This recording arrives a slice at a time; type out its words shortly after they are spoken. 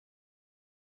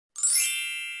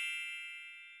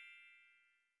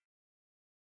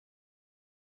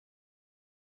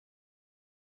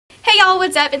Hey y'all,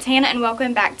 what's up? It's Hannah and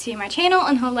welcome back to my channel,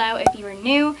 and hello if you are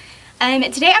new.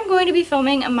 Today I'm going to be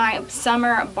filming my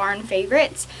summer barn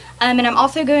favorites, and I'm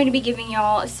also going to be giving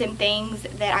y'all some things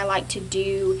that I like to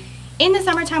do in the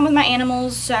summertime with my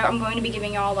animals. So I'm going to be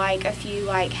giving y'all like a few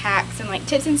like hacks and like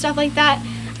tips and stuff like that.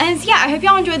 And so yeah, I hope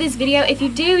y'all enjoyed this video. If you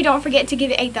do, don't forget to give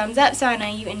it a thumbs up so I know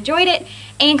you enjoyed it,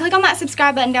 and click on that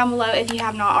subscribe button down below if you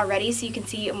have not already so you can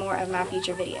see more of my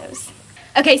future videos.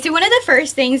 Okay, so one of the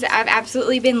first things that I've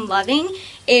absolutely been loving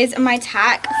is my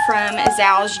Tack from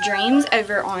Zhao's Dreams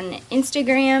over on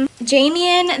Instagram.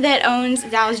 Jamian that owns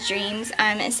Zhao's Dreams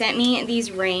sent me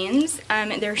these reins.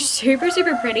 They're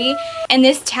super pretty, and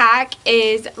this Tack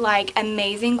is like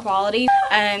amazing quality.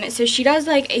 So she does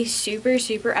like a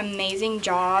super amazing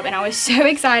job, and I was so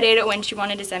excited when she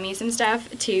wanted to send me some stuff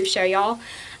to show y'all.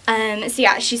 So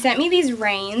yeah, she sent me these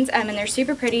reins, and they're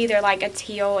super pretty. They're like a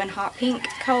teal and hot pink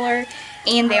color,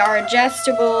 and they are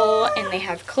adjustable, and they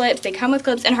have clips. They come with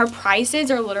clips, and her prices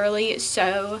are literally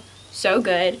so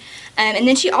good. And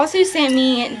then she also sent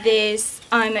me this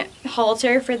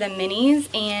halter for the minis,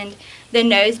 and the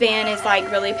noseband is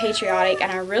like really patriotic,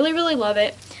 and I really love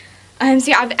it.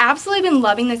 So yeah, I've absolutely been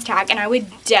loving this Tack, and I would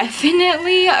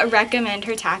definitely recommend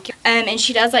her Tack. And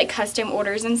she does like custom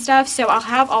orders and stuff, so I'll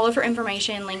have all of her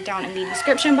information linked down in the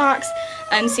description box.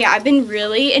 So yeah, I've been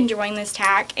really enjoying this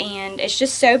Tack, and it's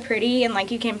just so pretty, and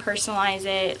like you can personalize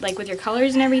it like with your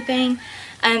colors and everything.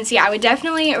 So yeah, I would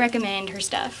definitely recommend her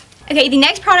stuff. Okay, the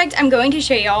next product I'm going to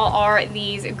show y'all are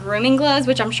these grooming gloves,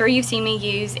 which I'm sure you've seen me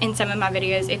use in some of my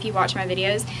videos if you watch my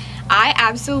videos. I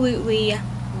absolutely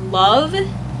love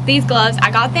these gloves.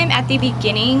 I got them at the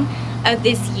beginning of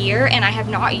this year, and I have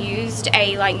not used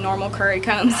a like normal curry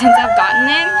comb since I've gotten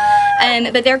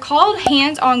them. But they're called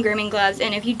HandsOn grooming gloves,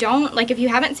 and if you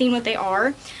haven't seen what they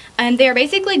are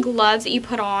basically gloves that you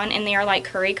put on, and they are like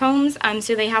curry combs.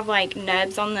 So they have like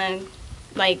nubs on the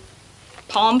like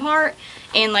palm part,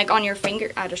 and like on your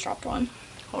finger. I just dropped one.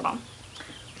 Hold on.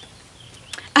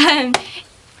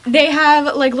 They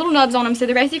have like little nubs on them, so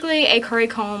they're basically a curry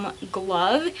comb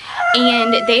glove,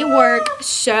 and they work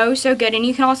so good. And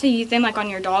you can also use them like on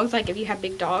your dogs, like if you have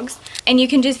big dogs, and you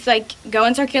can just like go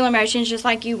in circular motions just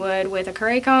like you would with a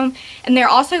curry comb. And they're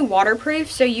also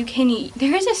waterproof, so you can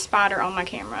there is a spider on my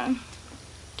camera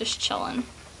just chilling.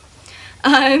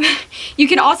 You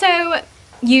can also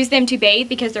use them to bathe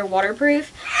because they're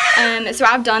waterproof. So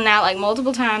I've done that like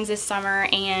multiple times this summer,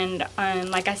 and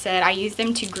like I said, I use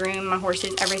them to groom my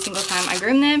horses every single time I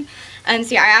groom them.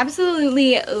 So yeah, I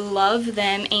absolutely love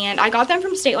them, and I got them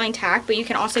from State Line Tack, but you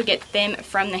can also get them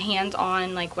from the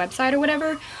HandsOn like website or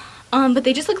whatever. But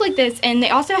they just look like this, and they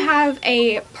also have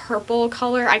a purple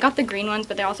color. I got the green ones,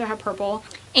 but they also have purple,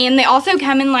 and they also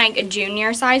come in like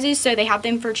junior sizes, so they have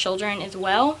them for children as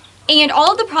well. And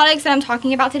all of the products that I'm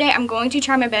talking about today, I'm going to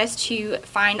try my best to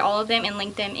find all of them and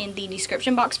link them in the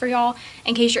description box for y'all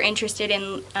in case you're interested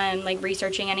in like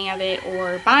researching any of it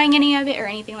or buying any of it or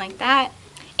anything like that.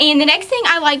 And the next thing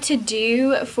I like to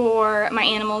do for my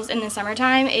animals in the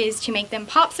summertime is to make them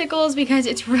popsicles, because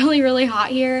it's really hot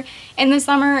here in the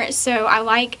summer. So I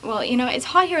like, well, you know, it's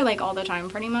hot here like all the time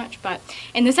pretty much, but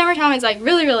in the summertime it's like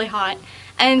really hot.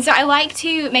 And so I like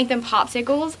to make them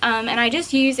popsicles, and I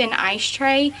just use an ice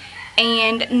tray.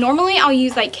 And normally I'll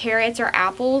use like carrots or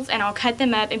apples, and I'll cut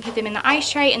them up and put them in the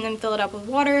ice tray and then fill it up with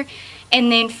water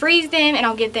and then freeze them, and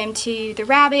I'll give them to the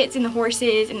rabbits and the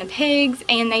horses and the pigs,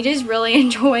 and they just really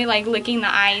enjoy like licking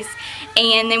the ice.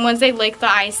 And then once they lick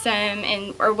the ice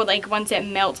or like once it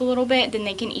melts a little bit, then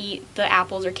they can eat the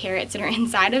apples or carrots that are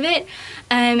inside of it.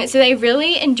 So they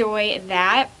really enjoy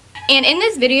that. And in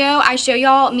this video I show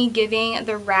y'all me giving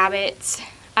the rabbits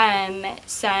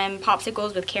some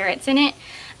popsicles with carrots in it.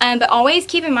 But always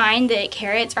keep in mind that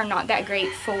carrots are not that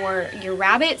great for your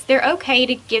rabbits. They're okay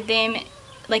to give them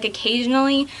like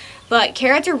occasionally, but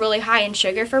carrots are really high in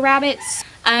sugar for rabbits.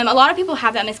 A lot of people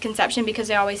have that misconception because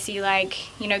they always see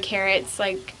like, you know, carrots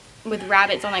like with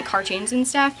rabbits on like cartoons and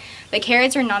stuff. But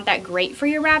carrots are not that great for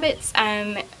your rabbits,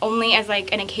 only as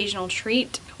like an occasional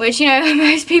treat, which, you know,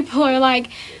 most people are like,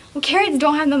 well, carrots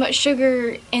don't have that much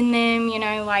sugar in them, you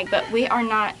know, like, but we are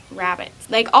not rabbits.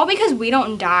 Like, all because we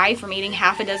don't die from eating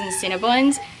half a dozen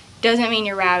Cinnabons doesn't mean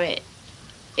your rabbit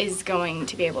is going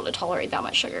to be able to tolerate that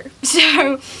much sugar.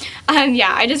 So,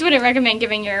 yeah, I just wouldn't recommend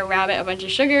giving your rabbit a bunch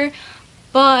of sugar,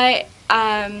 but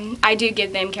I do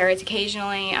give them carrots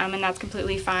occasionally, and that's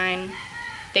completely fine.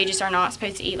 They just are not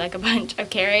supposed to eat like a bunch of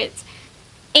carrots.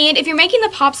 And if you're making the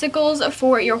popsicles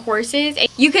for your horses,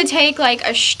 you could take like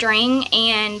a string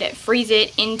and freeze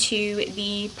it into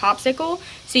the popsicle.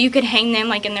 So you could hang them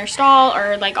like in their stall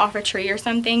or like off a tree or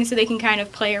something, so they can kind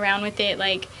of play around with it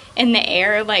like in the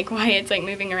air, like while it's like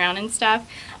moving around and stuff.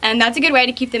 And that's a good way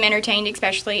to keep them entertained,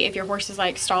 especially if your horse is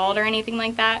like stalled or anything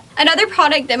like that. Another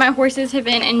product that my horses have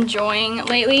been enjoying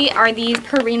lately are these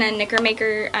Purina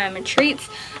Knickermaker treats.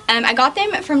 I got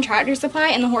them from Tractor Supply,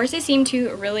 and the horses seem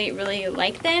to really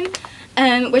like them,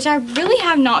 which I really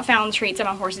have not found treats that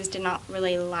my horses did not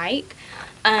really like.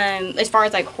 As far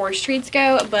as like horse treats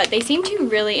go, but they seem to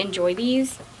really enjoy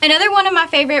these. Another one of my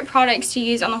favorite products to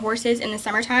use on the horses in the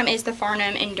summertime is the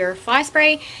Farnham Endure Fly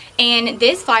Spray, and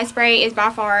this fly spray is by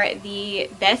far the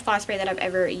best fly spray that I've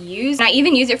ever used. And I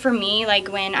even use it for me,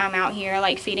 like when I'm out here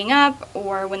like feeding up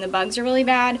or when the bugs are really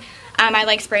bad. I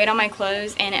like spray it on my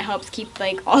clothes, and it helps keep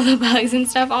like all the bugs and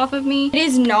stuff off of me. It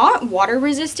is not water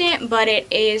resistant, but it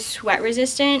is sweat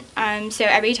resistant, so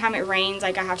every time it rains,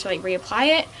 like I have to like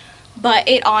reapply it. But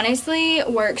it honestly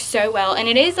works so well, and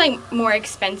it is like more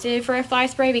expensive for a fly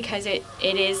spray because it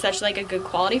is such like a good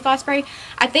quality fly spray.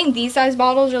 I think these size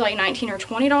bottles are like $19 or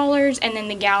 $20, and then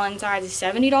the gallon size is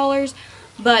 $70.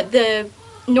 But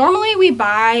normally we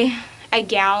buy a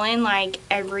gallon like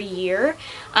every year,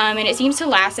 and it seems to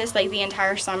last us like the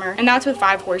entire summer, and that's with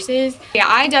 5 horses. Yeah,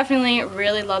 I definitely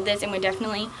really love this and would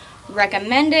definitely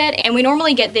recommend it, and we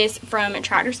normally get this from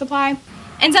Tractor Supply.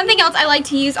 And something else I like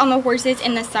to use on the horses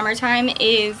in the summertime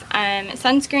is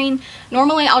sunscreen.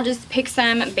 Normally I'll just pick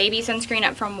some baby sunscreen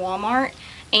up from Walmart,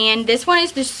 and this one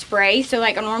is just spray, so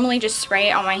like I normally just spray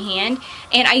it on my hand.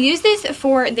 And I use this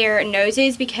for their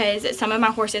noses because some of my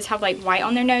horses have like white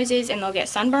on their noses and they'll get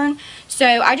sunburn. So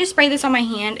I just spray this on my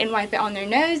hand and wipe it on their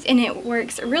nose, and it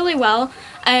works really well.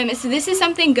 So this is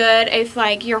something good if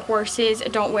like your horses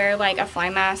don't wear like a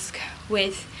fly mask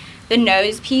with the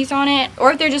nose piece on it,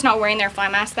 or if they're just not wearing their fly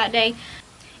mask that day.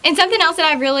 And something else that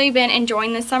I've really been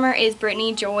enjoying this summer is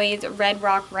Brittney Joy's Red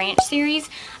Rock Ranch series.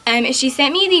 She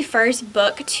sent me the first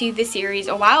book to the series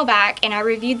a while back, and I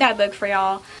reviewed that book for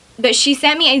y'all. But she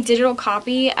sent me a digital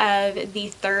copy of the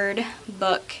 3rd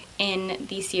book in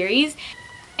the series.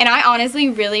 And I honestly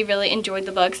really enjoyed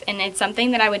the books, and it's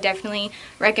something that I would definitely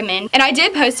recommend. And I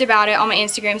did post about it on my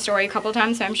Instagram story a couple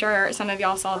times, so I'm sure some of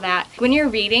y'all saw that. When you're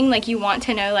reading, like, you want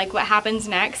to know like what happens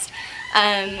next.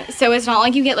 So it's not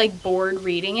like you get like bored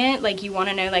reading it. Like, you want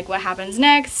to know like what happens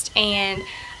next, and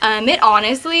it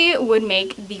honestly would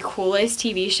make the coolest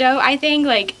TV show, I think.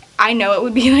 Like, I know it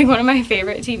would be like one of my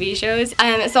favorite TV shows.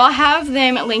 So I'll have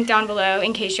them linked down below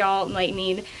in case y'all like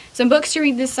need some books to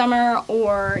read this summer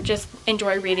or just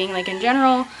enjoy reading like in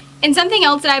general. And something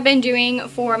else that I've been doing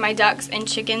for my ducks and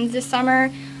chickens this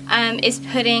summer is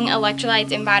putting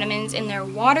electrolytes and vitamins in their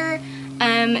water.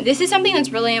 This is something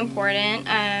that's really important.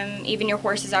 Even your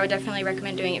horses, I would definitely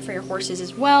recommend doing it for your horses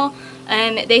as well.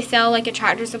 They sell like a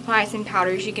Tractor Supply some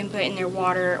powders you can put in their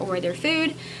water or their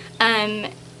food.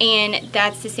 And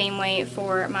that's the same way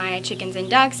for my chickens and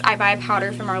ducks. I buy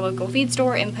powder from our local feed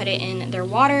store and put it in their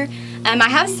water. I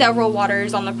have several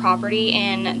waters on the property,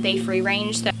 and they free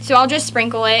range, so I'll just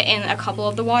sprinkle it in a couple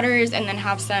of the waters and then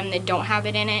have some that don't have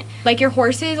it in it. Like, your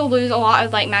horses will lose a lot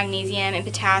of like magnesium and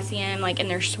potassium like in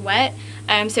their sweat,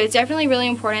 so it's definitely really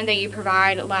important that you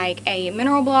provide like a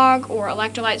mineral block or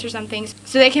electrolytes or something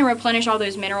so they can replenish all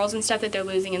those minerals and stuff that they're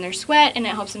losing in their sweat, and it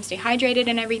helps them stay hydrated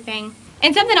and everything.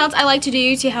 And something else I like to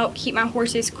do to help keep my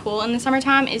horses cool in the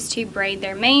summertime is to braid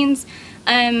their manes.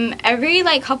 Every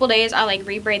like couple days I like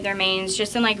rebraid their manes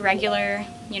just in like regular,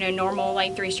 you know, normal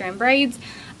like 3-strand braids.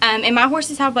 And my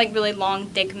horses have like really long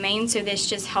thick manes, so this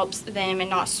just helps them and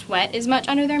not sweat as much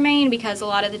under their mane, because a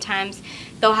lot of the times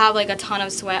they'll have like a ton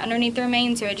of sweat underneath their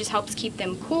mane, so it just helps keep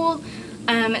them cool.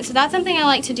 So that's something I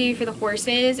like to do for the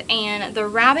horses. And the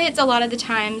rabbits, a lot of the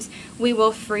times we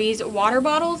will freeze water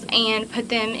bottles and put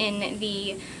them in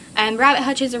the rabbit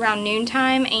hutches around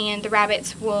noontime, and the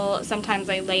rabbits will sometimes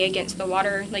like lay against the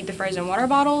water, like the frozen water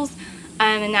bottles,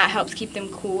 and that helps keep them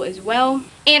cool as well.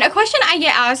 And a question I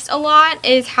get asked a lot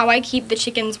is how I keep the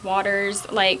chickens' waters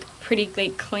like pretty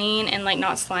like clean and like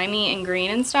not slimy and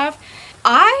green and stuff.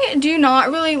 I do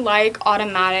not really like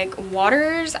automatic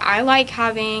waters. I like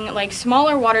having like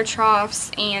smaller water troughs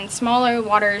and smaller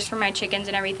waters for my chickens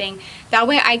and everything. That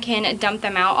way I can dump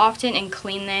them out often and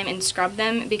clean them and scrub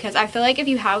them, because I feel like if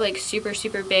you have like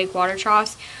super big water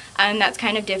troughs, that's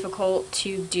kind of difficult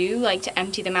to do, like to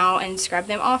empty them out and scrub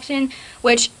them often,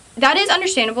 which that is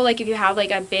understandable like if you have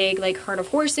like a big like herd of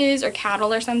horses or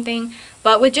cattle or something.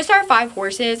 But with just our 5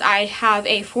 horses, I have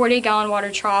a 40-gallon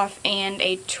water trough and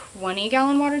a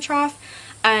 20-gallon water trough.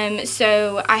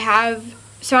 So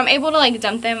I'm able to like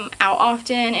dump them out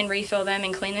often and refill them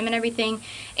and clean them and everything.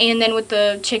 And then with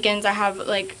the chickens, I have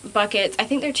like buckets. I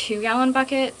think they're 2-gallon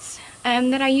buckets.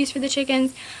 that I use for the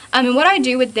chickens. And what I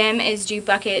do with them is do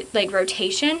bucket like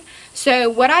rotation. So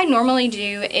what I normally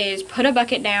do is put a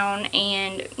bucket down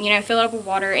and, you know, fill it up with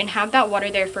water and have that water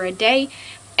there for a day.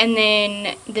 And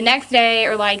then the next day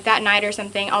or like that night or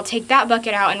something, I'll take that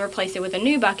bucket out and replace it with a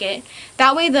new bucket.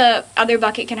 That way the other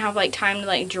bucket can have like time to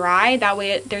like dry. That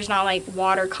way there's not like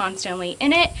water constantly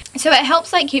in it. So it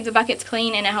helps like keep the buckets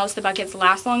clean, and it helps the buckets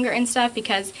last longer and stuff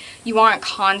because you aren't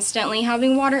constantly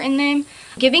having water in them.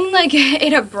 Giving like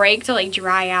it a break to like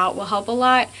dry out will help a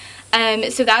lot.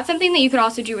 So that's something that you could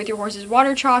also do with your horse's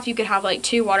water trough. You could have like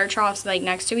 2 water troughs like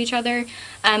next to each other,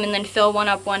 and then fill one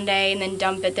up one day and then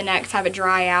dump it the next, have it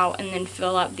dry out, and then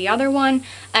fill up the other one.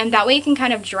 That way you can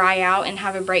kind of dry out and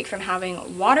have a break from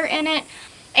having water in it.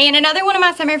 And another one of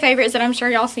my summer favorites that I'm sure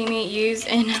y'all see me use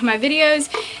in my videos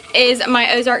is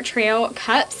my Ozark Trail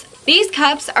cups. These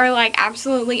cups are like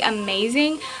absolutely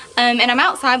amazing. And I'm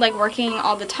outside like working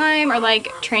all the time or like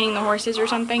training the horses or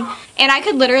something, and I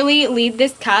could literally leave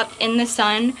this cup in the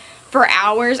sun for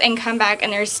hours and come back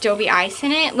and there's still be ice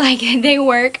in it. Like, they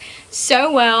work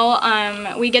so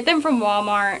well. We get them from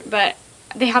Walmart, but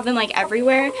they have them like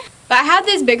everywhere. But I have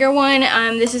this bigger one.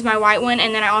 This is my white one,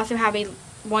 and then I also have a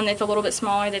one that's a little bit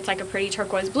smaller that's like a pretty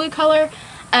turquoise blue color.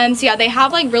 So yeah, they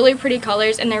have like really pretty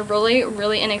colors, and they're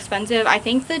really inexpensive. I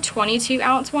think the 22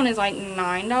 ounce one is like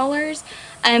 $9.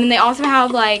 And they also have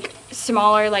like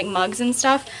smaller like mugs and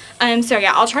stuff. So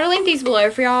yeah, I'll try to link these below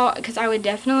for y'all because I would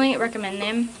definitely recommend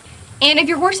them. And if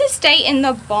your horses stay in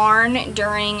the barn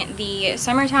during the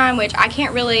summertime, which I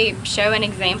can't really show an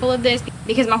example of this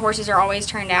because my horses are always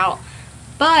turned out,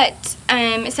 but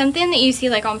something that you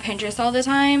see like on Pinterest all the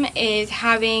time is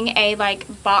having a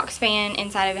like box fan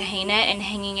inside of a hay net and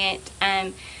hanging it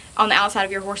on the outside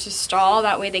of your horse's stall.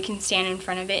 That way they can stand in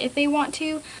front of it if they want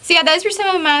to. So yeah, those were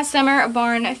some of my summer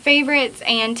barn favorites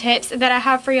and tips that I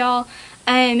have for y'all.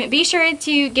 Be sure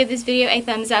to give this video a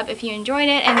thumbs up if you enjoyed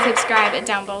it, and subscribe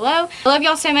down below. I love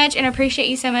y'all so much and appreciate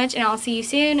you so much, and I'll see you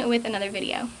soon with another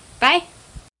video. Bye!